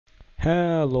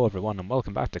Hello everyone and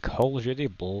welcome back to Call of Duty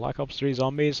Black Ops 3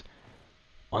 Zombies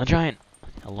on the Giant.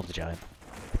 I love the Giant.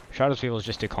 Shadows of Evil is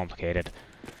just too complicated.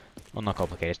 Well, not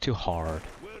complicated, it's too hard.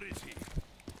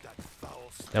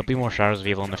 There'll be more Shadows of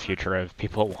Evil in the future if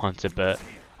people want it, but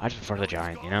I just prefer the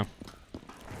Giant, you know?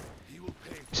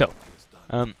 So,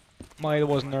 why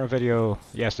wasn't there a video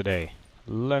yesterday?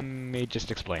 Let me just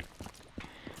explain.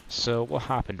 So what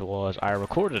happened was I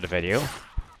recorded a video,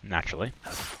 naturally.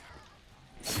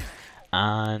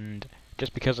 And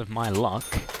just because of my luck,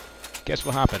 guess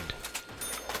what happened?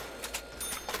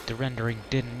 The rendering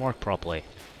didn't work properly.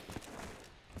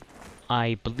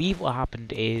 I believe what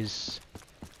happened is,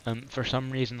 for some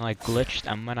reason I glitched,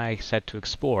 and when I said to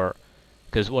export,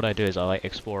 because what I do is I like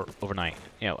export overnight.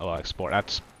 You know, well, export,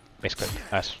 that's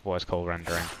what it's called,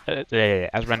 rendering.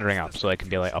 As rendering up, so it can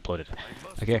be like uploaded.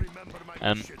 Okay?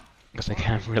 Because I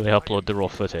can't really upload the raw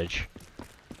footage.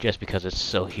 Just because it's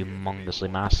so humongously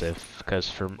massive, because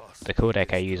for the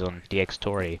codec I use on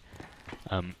DxTory,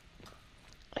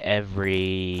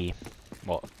 every,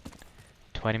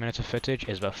 20 minutes of footage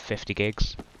is about 50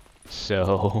 gigs,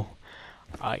 so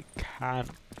I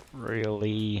can't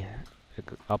really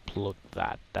upload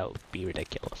that. That would be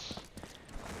ridiculous.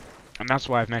 And that's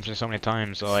why I've mentioned so many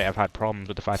times I've had problems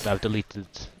with the fact that I've deleted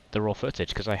the raw footage,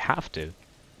 because I have to.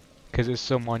 Because it's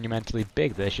so monumentally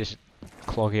big that it's just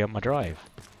clogging up my drive.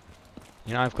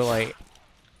 You know, I've got like,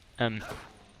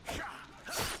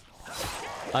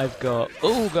 I've got,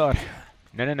 oh god,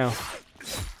 no.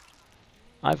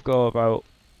 I've got about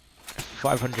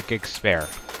 500 gigs spare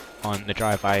on the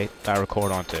drive that I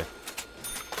record onto.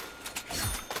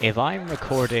 If I'm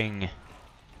recording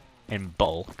in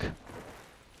bulk,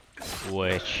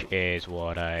 which is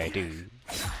what I do,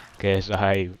 because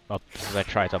I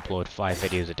try to upload 5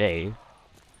 videos a day,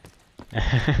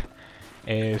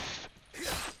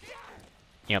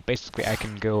 you know, basically I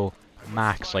can go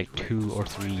max like 2 or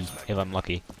 3, if I'm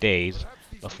lucky, days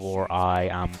before I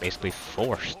am basically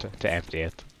forced to empty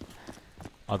it.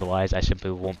 Otherwise, I simply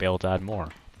won't be able to add more.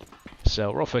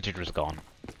 So raw footage was gone,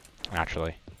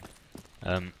 naturally.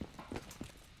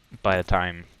 By the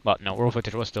time, well, no, raw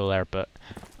footage was still there, but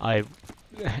I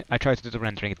tried to do the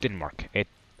rendering. It didn't work.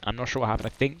 I'm not sure what happened. I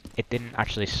think it didn't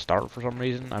actually start for some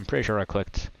reason. I'm pretty sure I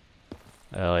clicked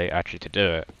like actually to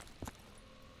do it,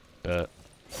 but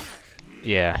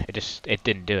yeah, it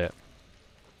didn't do it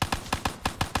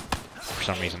for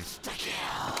some reason.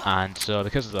 And so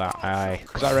because of that,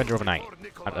 because I render overnight,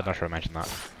 I'm not sure I mentioned that.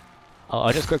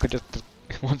 I'll just quickly just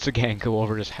once again go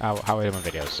over just how I do my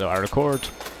videos. So I record,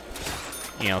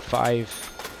 you know,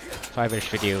 five-ish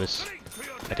videos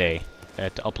a day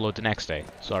to upload the next day.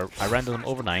 So I render them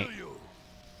overnight,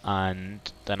 and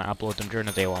then I upload them during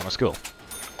the day while I'm at school.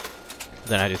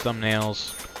 Then I do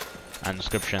thumbnails and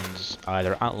descriptions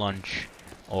either at lunch,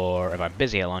 or if I'm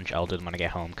busy at lunch, I'll do them when I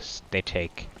get home, because they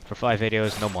take, for 5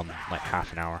 videos, no more than like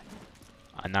half an hour.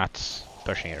 And that's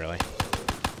pushing it, really.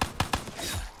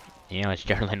 You know, it's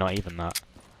generally not even that.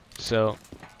 So,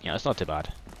 you know, it's not too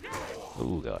bad.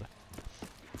 Ooh, god.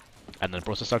 And then the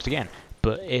process starts again.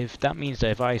 But if that means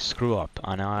that if I screw up,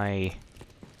 and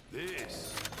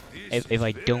if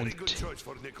I don't,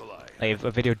 like if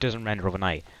a video doesn't render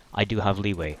overnight, I do have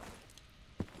leeway.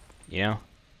 You know?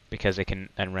 Because it can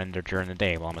then render during the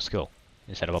day while I'm at school,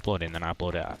 instead of uploading, then I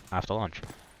upload it after lunch.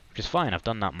 Which is fine, I've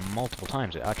done that multiple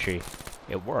times.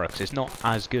 It works. It's not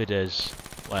as good as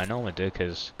what I normally do,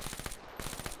 because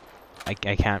I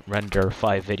can't render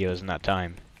 5 videos in that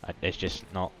time. It's just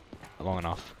not long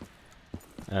enough.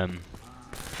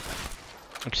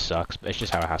 Which sucks, but it's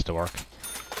just how it has to work.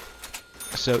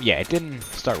 So yeah, it didn't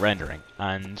start rendering,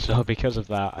 and so because of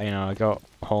that, you know, I got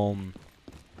home.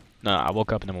 No, I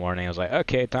woke up in the morning. I was like,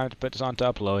 okay, time to put this on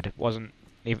to upload.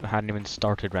 It hadn't even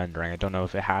started rendering. I don't know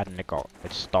if it had and it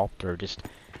stopped, or just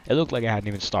it looked like it hadn't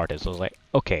even started. So I was like,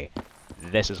 okay,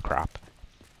 this is crap.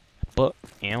 But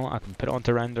you know, I can put it on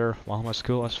to render while I'm at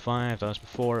school. That's fine. I've done this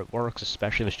before. It works,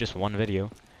 especially if it's just one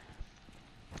video.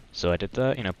 So I did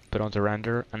that. You know, put it on to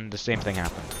render, and the same thing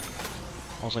happened.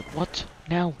 I was like, what?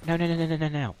 No.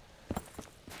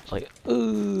 Like,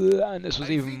 and this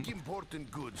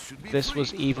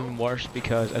was even worse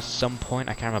because at some point,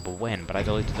 I can't remember when, but I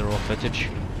deleted the raw footage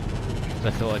because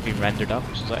I thought it'd been rendered up. So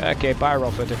I was like, okay, bye raw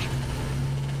footage.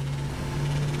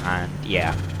 And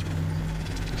yeah,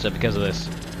 so because of this,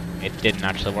 it didn't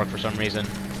actually work for some reason.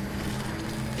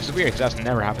 It's weird because that's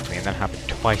never happened to me, and that happened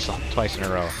twice in a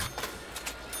row.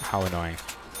 How annoying.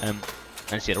 And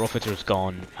see, the raw footage was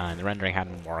gone, and the rendering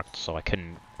hadn't worked, so I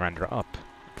couldn't render it up.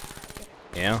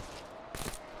 You know?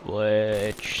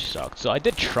 Which sucked. So I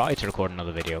did try to record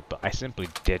another video, but I simply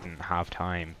didn't have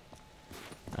time.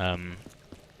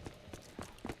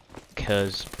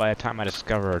 because by the time I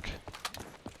discovered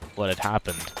what had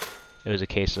happened, it was a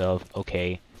case of,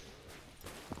 okay,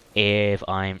 if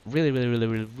I'm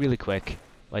really quick,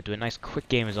 if I do a nice quick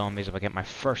game of zombies, if I get my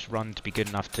first run to be good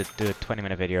enough to do a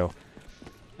 20-minute video,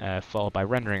 followed by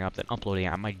rendering up, then uploading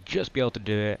it, I might just be able to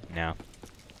do it. No.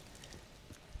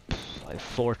 Like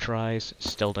 4 tries,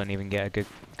 still don't even get a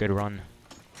good run.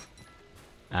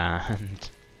 And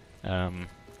I'm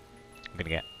gonna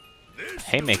get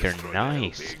Haymaker,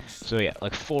 nice. So yeah,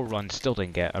 like 4 runs, still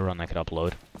didn't get a run I could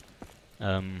upload.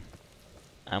 And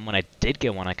when I did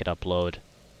get one I could upload,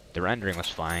 the rendering was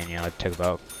fine. You know, it took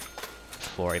about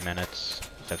 40 minutes,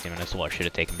 50 minutes, what it should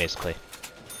have taken basically.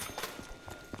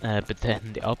 But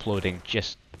then the uploading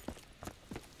just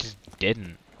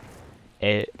didn't.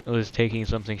 It was taking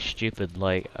something stupid,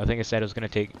 like, I think I said it was going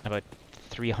to take about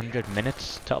 300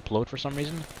 minutes to upload for some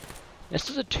reason. This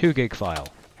is a 2 gig file.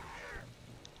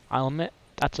 I'll admit,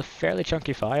 that's a fairly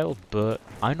chunky file, but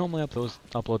I normally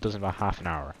upload those in about half an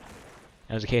hour.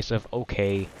 It was a case of,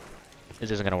 okay,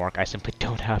 this isn't going to work, I simply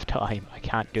don't have time, I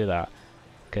can't do that.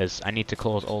 Because I need to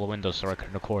close all the windows so I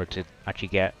can record to actually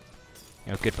get,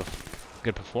 you know,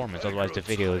 good performance, otherwise the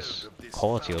video's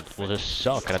quality will just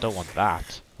suck, and I don't want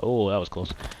that. Oh, that was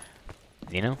close.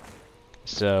 You know?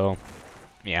 So,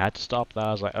 yeah, I had to stop that.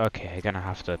 I was like, okay, I'm gonna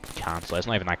have to cancel it. It's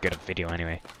not even that good a video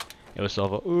anyway. It was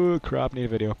sort of a, oh crap, need a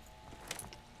video.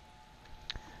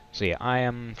 So yeah, I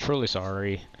am truly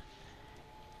sorry.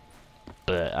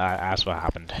 But that's what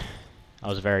happened. That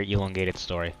was a very elongated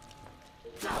story.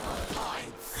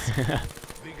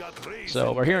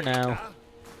 So we're here now.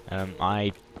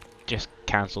 I just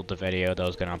cancelled the video that I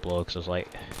was gonna upload because I was like,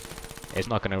 it's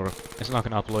not gonna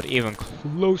upload even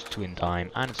close to in time,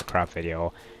 and it's a crap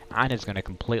video, and it's gonna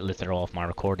completely throw off my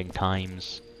recording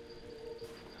times.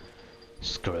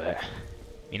 Screw it,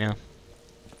 you know.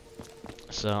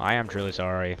 So I am truly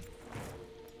sorry.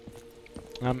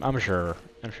 I'm sure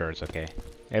it's okay.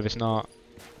 If it's not,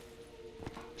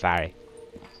 sorry.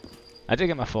 I did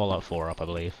get my Fallout 4 up, I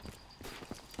believe.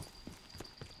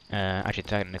 Actually,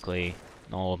 technically,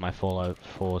 not all of my Fallout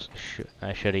 4s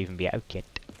should even be out yet.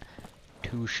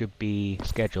 2 should be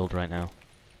scheduled right now.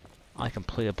 I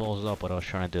completely balls up what I was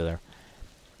trying to do there.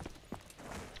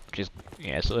 Which is,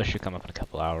 yeah, so this should come up in a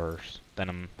couple hours.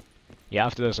 Then yeah,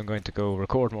 after this I'm going to go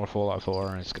record more Fallout 4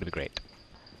 and it's going to be great.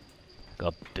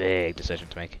 Got a big decision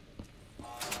to make.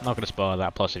 I'm not going to spoil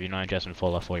that, plus if you're not interested in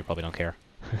Fallout 4 you probably don't care.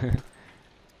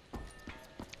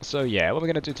 So yeah, what we're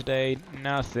going to do today,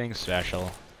 nothing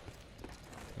special.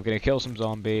 We're going to kill some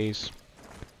zombies,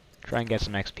 try and get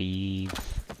some XP.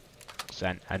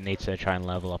 I need to try and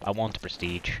level up. I want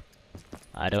prestige.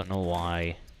 I don't know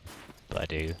why, but I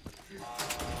do.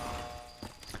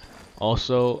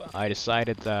 Also, I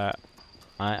decided that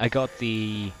I got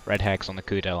the red hex on the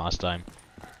Kuda last time.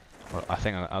 Or I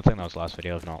think that was the last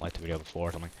video, if not like the video before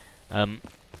or something. And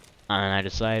I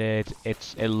decided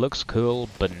it looks cool,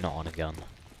 but not on a gun.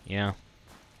 Yeah.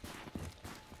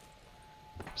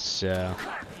 So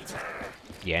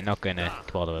yeah, not gonna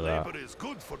bother with that.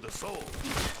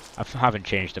 I haven't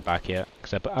changed it back yet,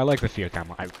 because I like the fear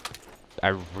camo. I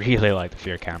really like the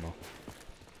fear camo.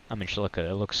 I mean, just look at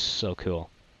it. It looks so cool.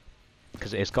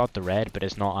 Because it's got the red, but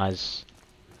it's not as...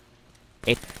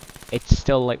 It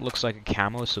still like looks like a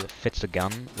camo, so it fits the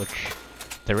gun, which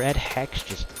the red hex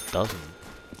just doesn't.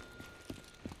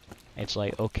 It's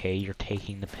like, okay, you're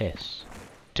taking the piss.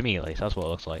 To me, at least, that's what it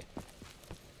looks like.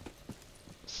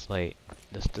 It's like,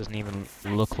 this doesn't even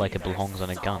look like it belongs on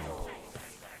a gun.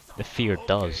 The fear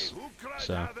does.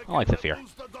 So, I like the fear.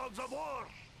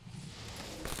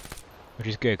 Which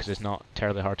is good, because it's not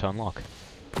terribly hard to unlock.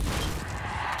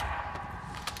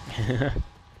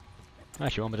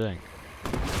 Actually, what am I doing?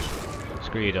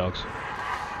 Screw you, dogs.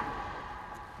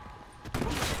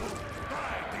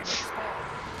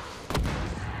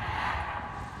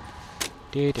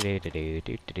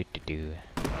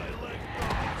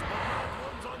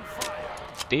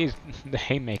 The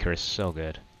Haymaker is so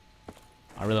good.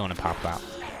 I really want to pop that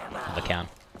if I can.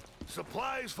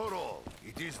 Supplies for all.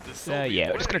 It is the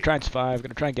yeah, we're just gonna try and survive.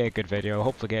 Gonna try and get a good video.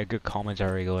 Hopefully, get a good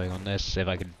commentary going on this. If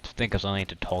I can think of something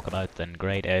to talk about, then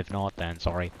great. If not, then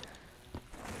sorry.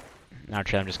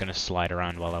 Actually, I'm just gonna slide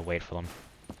around while I wait for them.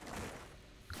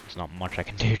 There's not much I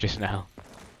can do just now.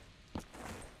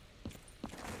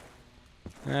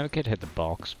 We could hit the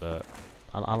box, but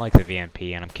I like the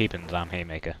VMP, and I'm keeping the damn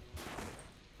Haymaker.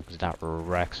 Because that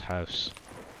wrecks house.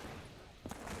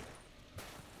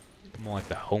 More like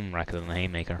the home wrecker than the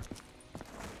Haymaker.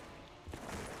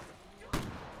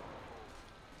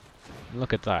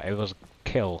 Look at that, it was a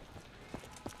kill.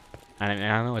 And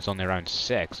I know it's only around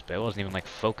 6, but it wasn't even like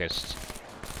focused.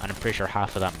 And I'm pretty sure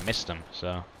half of that missed him,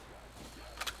 so...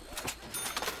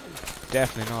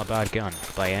 Definitely not a bad gun,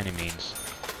 by any means.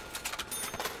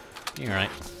 You're right.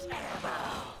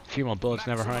 A few more bullets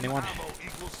never hurt anyone.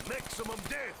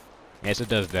 Yes, it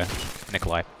does,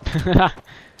 Nikolai.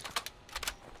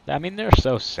 I mean, they're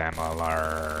so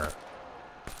similar.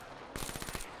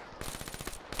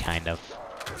 Kind of.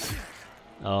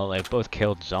 Oh, they both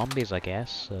killed zombies, I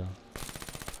guess, so...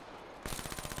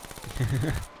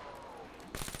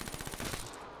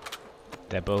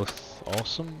 They're both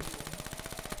awesome.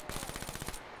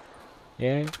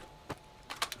 Yeah.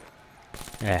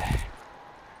 Yeah.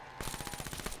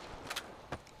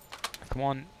 Come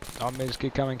on, zombies,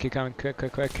 keep coming, quick,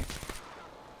 quick, quick.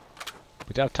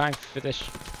 We don't have time for this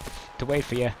to wait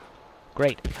for you.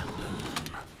 Great.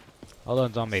 Hold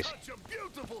on, zombies.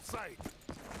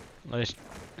 Let's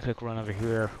quick run over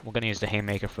here. We're gonna use the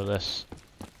haymaker for this.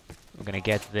 We're gonna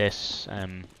get this,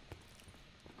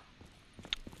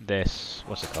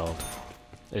 what's it called?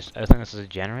 This, I think this is a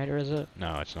generator, is it?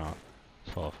 No, it's not.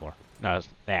 It's Fallout 4. No, it's,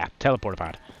 yeah, teleporter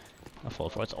pad. Not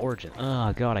Fallout 4, it's Origin.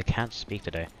 Oh god, I can't speak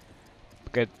today.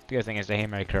 The good thing is the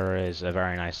haymaker is a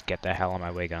very nice get the hell on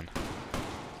my way gun.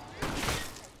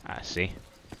 Ah, see?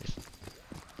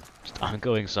 Just I'm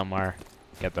going somewhere.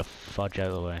 Get the fudge out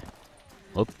of the way.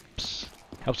 Oops.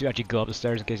 Helps you actually go up the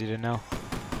stairs in case you didn't know.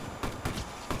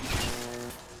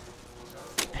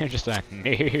 Just a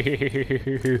no.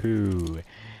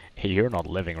 You're not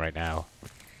living right now.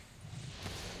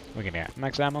 We're gonna get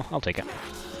max ammo. I'll take it.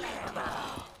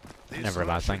 Never a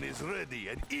bad thing. Is ready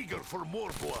and eager for more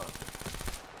blood.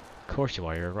 Of course you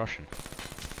are. You're a Russian.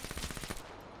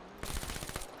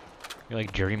 You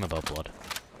like dream about blood.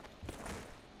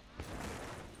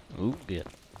 Ooh, good.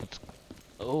 Let's.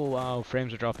 Oh wow,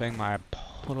 frames are dropping. My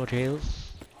apologies.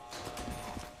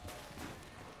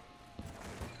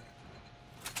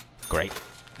 Great.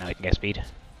 Now I can get speed.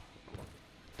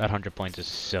 That 100 points is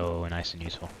so nice and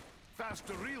useful.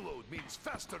 Faster reload means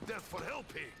faster death for hell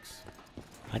pigs.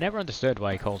 I never understood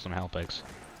why he calls them hell pigs.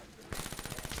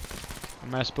 I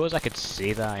mean, I suppose I could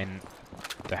see that in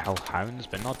the hellhounds,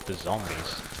 but not the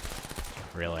zombies.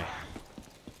 Really.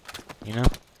 You know?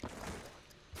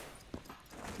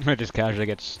 I just casually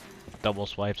gets double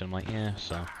swiped and I'm like, yeah,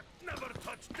 so. Never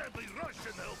touch deadly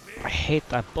Russian hell pig. I hate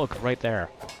that book right there.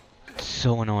 It's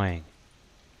so annoying.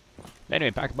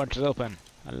 Anyway, Pack-a-Punch is open.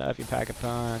 I love you,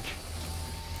 Pack-a-Punch.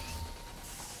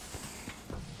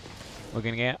 We're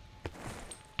gonna get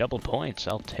double points.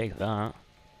 I'll take that.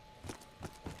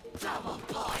 Double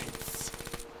points.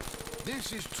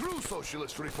 This is true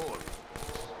socialist reform.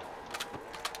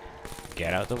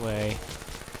 Get out of the way.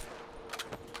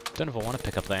 Don't know if I want to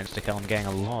pick up that insta-kill. I'm getting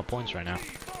a lot of points right now. 3,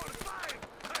 4, 5.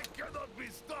 I cannot be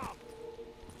stopped.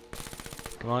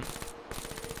 Come on.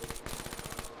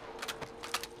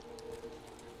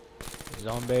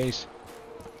 Zombies.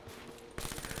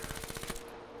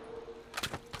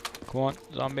 Come on,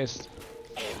 zombies.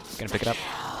 Gonna pick it up.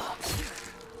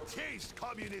 Taste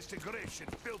communist aggression,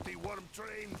 filthy worm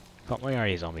train. Come on, where are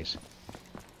you, zombies?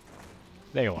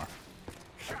 There you are.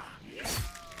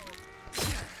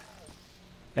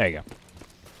 There you go.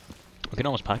 We can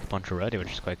almost Pack-a-Punch already,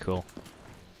 which is quite cool.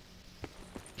 I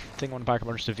think I want to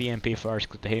Pack-a-Punch the VMP first,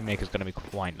 because the haymaker is going to be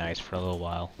quite nice for a little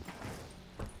while.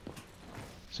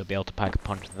 So be able to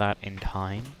Pack-a-Punch that in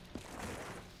time.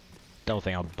 Don't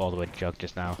think I'll bother with Jug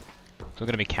just now. So I'm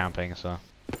going to be camping, so...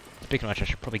 Speaking of which, I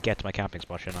should probably get to my camping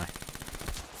spot, shouldn't I?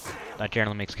 That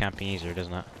generally makes camping easier,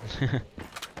 doesn't it?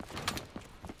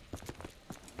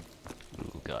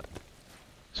 Ooh, God.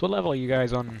 So what level are you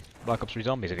guys on Black Ops 3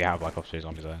 Zombies, if you have Black Ops 3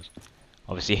 Zombies, that is?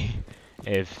 Obviously,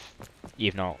 if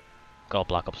you've not got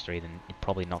Black Ops 3, then you're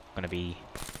probably not going to be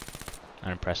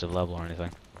an impressive level or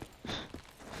anything.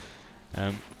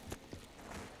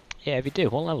 Yeah, if you do,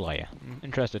 what level are you? I'm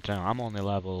interested to know. I'm only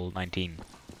level 19.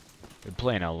 Been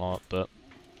playing a lot, but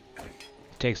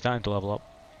it takes time to level up.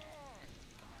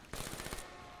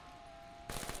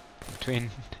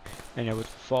 Between, you know, with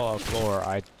Fallout 4,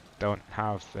 I don't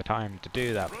have the time to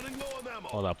do that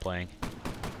while I'm playing.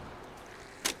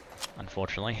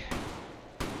 Unfortunately.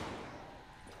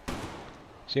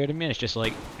 See what I mean? It's just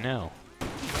like, no.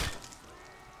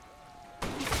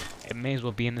 It may as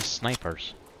well be in the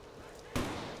snipers.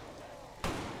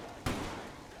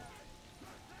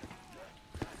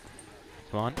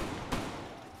 Come on.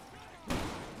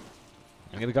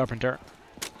 I'll get the carpenter.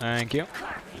 Thank you.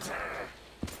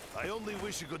 I only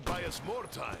wish you could buy us more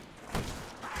time.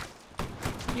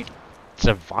 You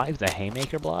survived the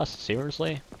haymaker blast?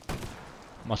 Seriously?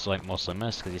 Must have like mostly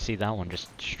missed, because you see that one just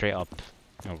straight up,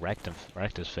 you know,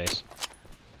 wrecked his face.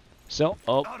 So,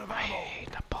 oh, I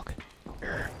hate that bug.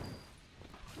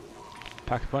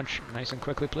 Pack a punch, nice and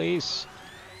quickly, please.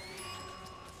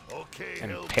 Okay,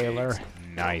 Impaler,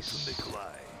 nice.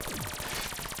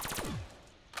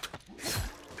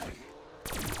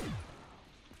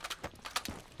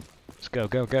 Let's go,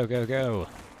 go, go, go, go.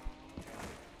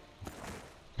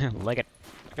 Leg it.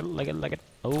 Leg it, leg it.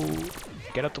 Oh,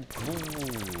 get up the...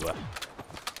 Ooh.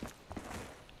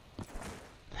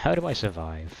 How do I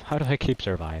survive? How do I keep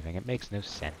surviving? It makes no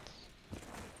sense.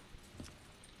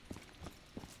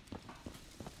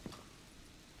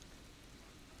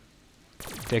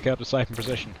 Take up the siphon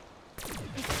position.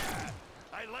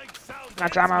 I like sound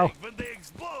Max ammo! when they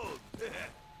explode.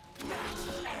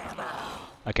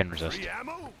 I can resist. Free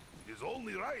ammo is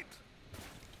only right.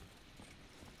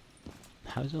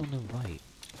 How's it only right?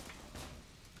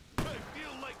 I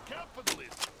feel like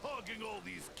capitalists hogging all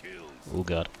these kills. Oh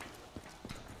god.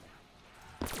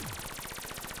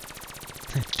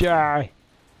 Die!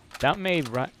 That may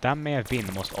have been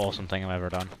the most awesome thing I've ever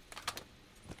done.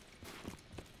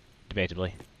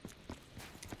 Debatably.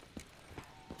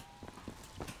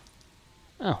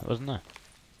 Oh, it wasn't there.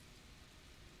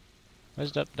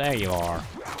 Where's that? There you are.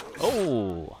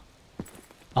 Oh!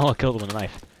 Oh, I killed him with a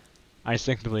knife. I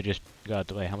instinctively just got out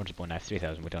the way. How much is one knife?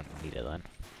 3,000. We don't need it then.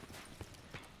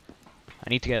 I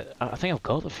need to get... I think I've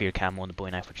got the fear camo on the bowie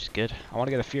knife, which is good. I want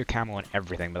to get the fear camo on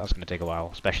everything, but that's going to take a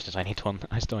while. Especially since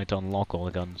I still need to unlock all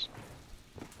the guns.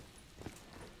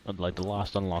 And, like, the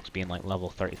last unlocks being like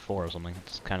level 34 or something.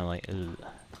 It's kind of like, ugh.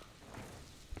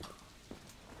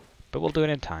 But we'll do it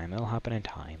in time. It'll happen in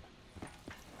time.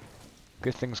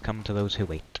 Good things come to those who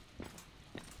wait.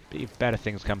 But better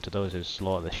things come to those who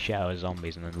slaughter the shit out of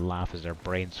zombies and then laugh as their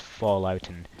brains fall out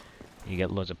and you get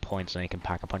loads of points and you can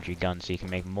pack a punch your gun so you can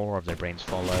make more of their brains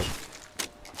fall out.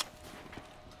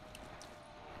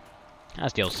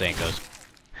 As the old saying goes.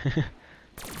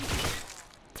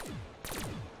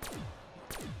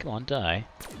 Come on, die.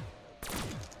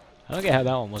 I don't get how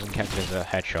that one wasn't counted as a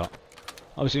headshot.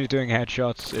 Obviously doing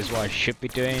headshots is what I should be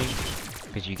doing,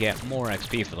 because you get more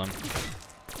XP for them.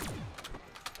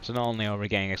 So not only are we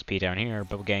getting XP down here,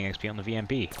 but we're getting XP on the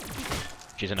VMP,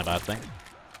 which isn't a bad thing.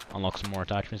 Unlock some more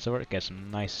attachments to it, get some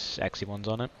nice sexy ones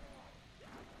on it.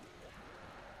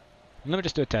 And let me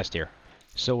just do a test here.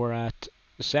 So we're at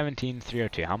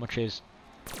 17,302. How much is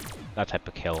that type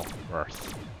of kill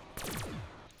worth?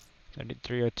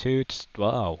 17,302.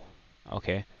 Wow.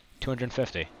 Okay.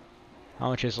 250. How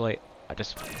much is like? I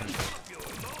just.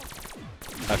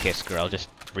 Okay, screw it, I'll just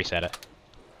reset it.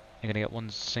 I'm gonna get one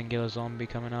singular zombie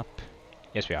coming up.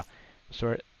 Yes, we are. So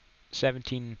we're at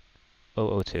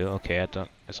 17,002. Okay, I don't.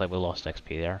 It's like we lost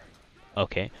XP there.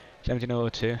 Okay,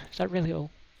 17,002. Is that really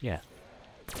all? Yeah.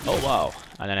 Oh wow!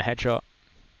 And then a headshot.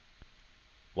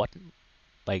 What?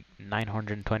 Like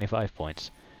 925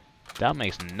 points. That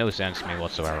makes no sense to me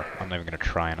whatsoever. I'm not even gonna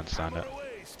try and understand it.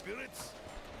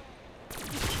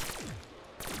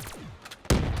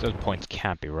 Those points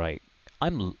can't be right.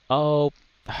 Oh.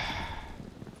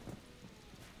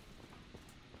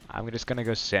 I'm just gonna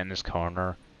go sit in this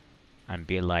corner and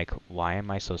be like, why am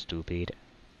I so stupid?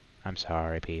 I'm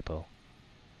sorry, people.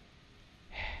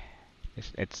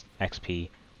 It's XP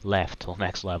left till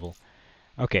next level.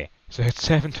 Okay, so it's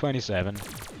 727.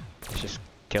 Let's just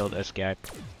kill this guy.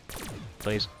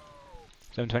 Please.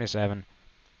 727.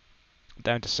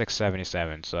 Down to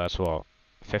 677, so that's what?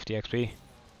 50 XP?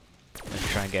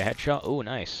 Let's try and get a headshot. Oh,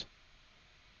 nice.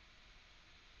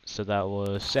 So that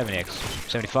was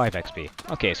 75 XP.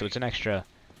 Okay, so it's an extra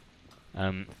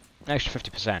 50%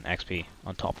 XP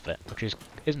on top of it, which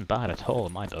isn't bad at all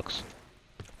in my books.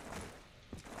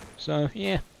 So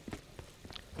yeah,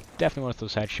 definitely worth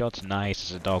those headshots.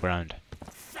 Nice as a dog round.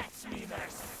 Fetch me their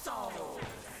soul.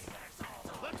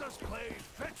 Let us play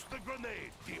fetch the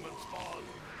grenade, demon spawn.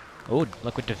 Oh,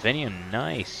 liquid Divinium,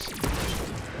 nice. It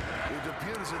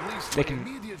appears at least They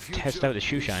can test out the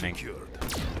shoe shining.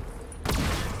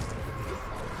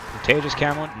 Contagious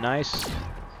camo, nice.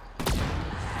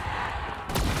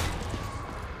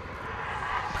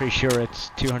 Pretty sure it's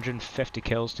 250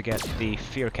 kills to get the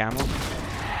fear camo. So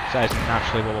that's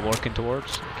naturally what we're working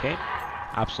towards. Okay.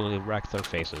 Absolutely wreck their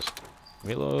faces.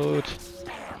 Reload.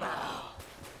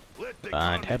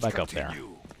 And head back up there.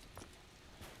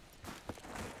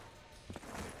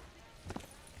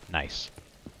 Nice.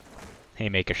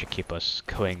 Haymaker should keep us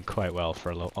going quite well for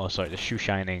a little. Oh, sorry, the shoe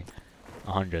shining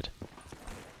 100.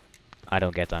 I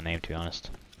don't get that name, to be honest.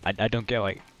 I don't get,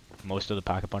 like, most of the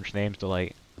Pack-a-Punch names. They're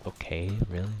like, okay,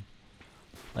 really?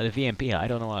 Like the VMP, I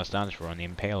don't know what it stands for on the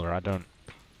Impaler.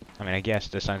 I mean, I guess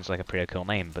this sounds like a pretty cool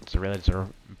name, but really does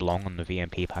it belong on the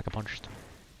VMP Pack-a-Punch?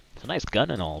 It's a nice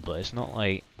gun and all, but it's not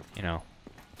like, you know,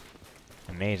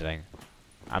 amazing.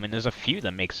 I mean, there's a few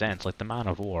that make sense, like the Man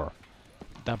of War.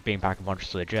 That being back and punches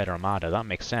to the Jet Armada, that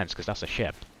makes sense, because that's a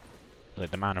ship.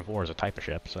 Like, the Man of War is a type of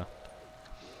ship, so...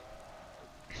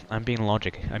 I'm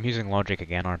using logic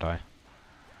again, aren't I?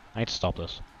 I need to stop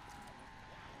this.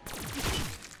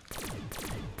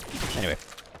 Anyway.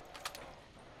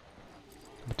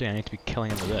 What do I need to be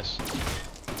killing him with this?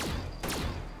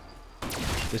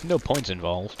 There's no points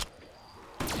involved.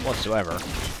 Whatsoever.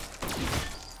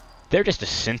 They're just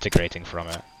disintegrating from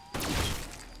it.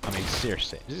 I mean,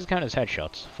 seriously. This is kind of his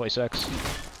headshots. 46.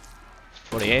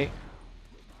 48.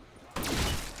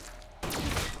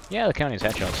 Yeah, the counting his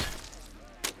headshots.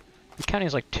 The counting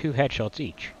is like 2 headshots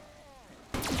each.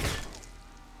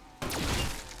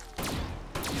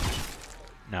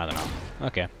 No, they're not.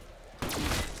 Okay.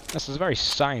 This is a very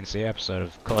sciencey episode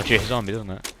of Call of Duty Zombies, isn't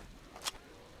it?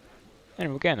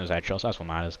 Anyway, we're getting those headshots, that's what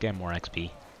matters. Getting more XP.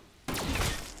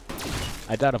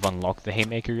 I doubt I've unlocked the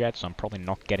Haymaker yet, so I'm probably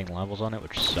not getting levels on it,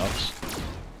 which sucks.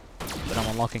 But I'm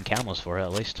unlocking camos for it,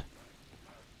 at least.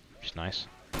 Which is nice.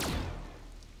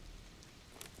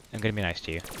 I'm gonna be nice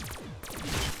to you.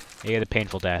 You get the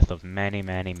painful death of many,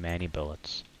 many, many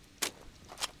bullets.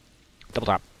 Double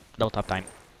tap. Double tap time.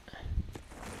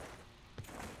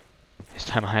 This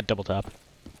time I had double tap.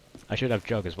 I should have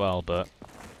jug as well, but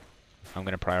I'm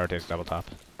gonna prioritize double tap.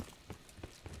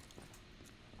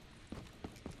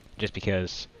 Just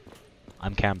because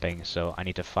I'm camping, so I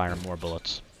need to fire more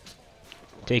bullets.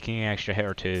 Taking an extra hit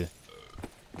or 2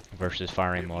 versus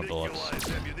firing more bullets.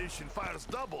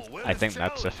 I think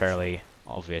that's a fairly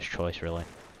obvious choice, really.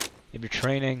 If you're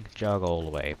training, jog all the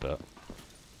way, but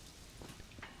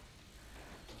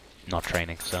not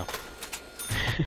training, so